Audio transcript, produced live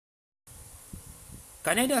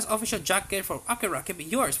Kaneda's official jacket from Akira can be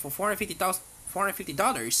yours for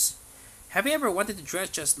 $450. Have you ever wanted to dress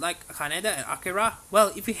just like Kaneda and Akira?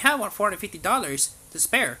 Well, if you have $450 to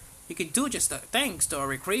spare, you can do just that thanks to our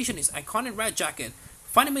recreationist iconic red jacket.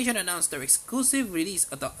 Funimation announced their exclusive release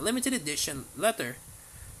of the limited edition leather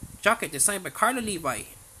jacket designed by Carlo Levi,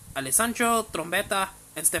 Alessandro Trombetta,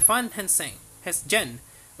 and Stefan Hesgen,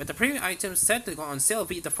 with the premium items set to go on sale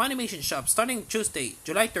via the Funimation shop starting Tuesday,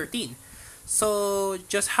 July 13. So,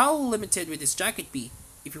 just how limited will this jacket be?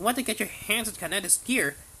 If you want to get your hands on Kaneda's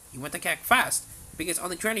gear, you want to act fast, because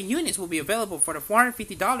only 20 units will be available for the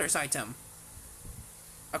 $450 item.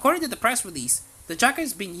 According to the press release, the jacket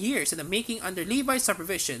has been years in the making under Levi's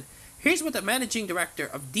supervision. Here's what the managing director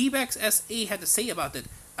of DBEX SA had to say about it.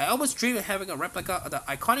 I always dreamed of having a replica of the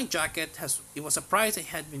iconic jacket, as it was a prize it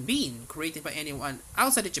had been created by anyone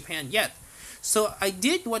outside of Japan yet. So I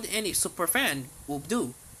did what any superfan would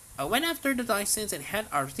do. I went after the license and had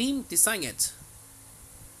our team design it.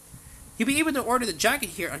 You'll be able to order the jacket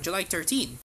here on July 13.